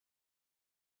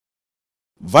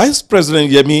Vice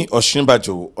President Yemi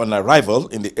Osinbajo, on arrival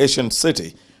in the ancient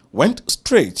city, went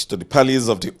straight to the palace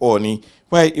of the Ooni,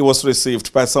 where he was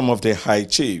received by some of the high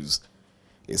chiefs.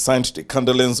 He signed the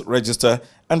condolence register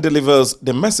and delivers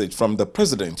the message from the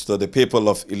president to the people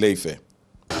of Ile-Ife.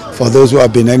 For those who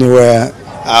have been anywhere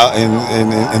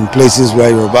in places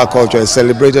where Yoruba culture is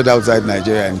celebrated outside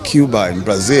Nigeria, in Cuba, in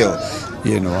Brazil,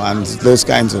 and those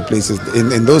kinds of places,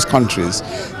 in those countries,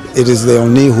 it is the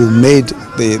Ooni who made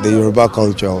the Yoruba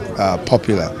culture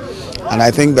popular. And I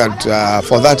think that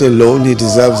for that alone, he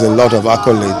deserves a lot of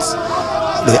accolades.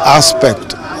 The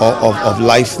aspect of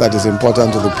life that is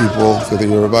important to the people, to the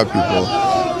Yoruba people,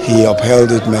 he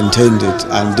upheld it, maintained it,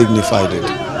 and dignified it.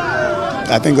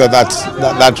 I think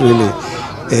that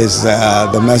really is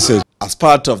the message. As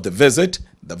part of the visit,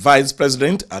 the Vice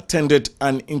President attended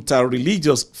an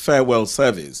inter-religious farewell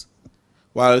service.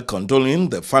 While condoling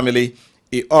the family,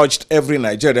 he urged every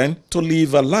Nigerian to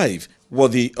live a life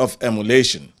worthy of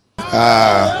emulation.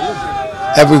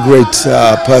 Every great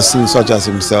person such as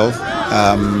himself,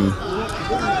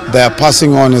 their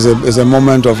passing on is a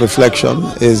moment of reflection,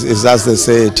 is as they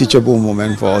say, a teachable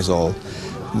moment for us all.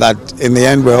 That in the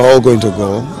end we're all going to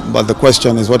go, but the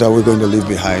question is, what are we going to leave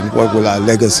behind? What will our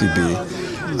legacy be?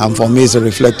 And for me, it's a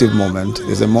reflective moment.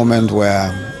 It's a moment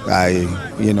where I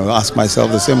ask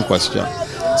myself the same question.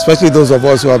 Especially those of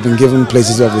us who have been given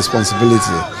places of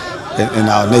responsibility in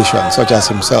our nation, such as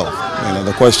himself.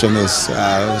 The question is,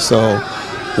 so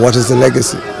what is the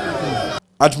legacy?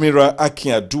 Admiral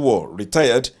Akiaduo,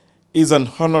 retired, is an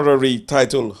honorary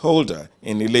title holder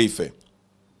in Ile-Ife.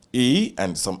 He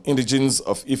and some indigents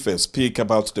of Ife speak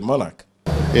about the monarch.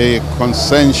 A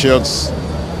conscientious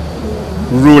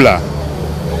ruler,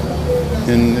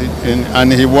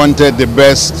 and he wanted the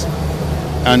best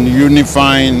and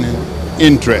unifying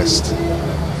interest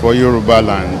for Yoruba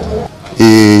land.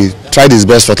 He tried his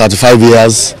best for 35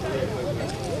 years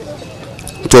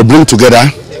to bring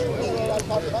together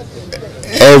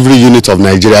every unit of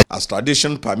Nigeria. As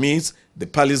tradition permits, the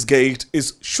palace gate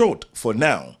is shut for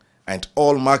now, and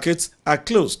all markets are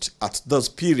closed at this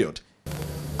period.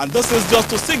 And this is just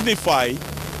to signify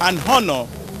and honor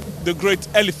the great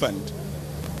elephant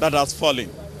that has fallen.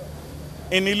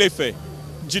 In Ile-Ife,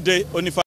 Ooni of Ife.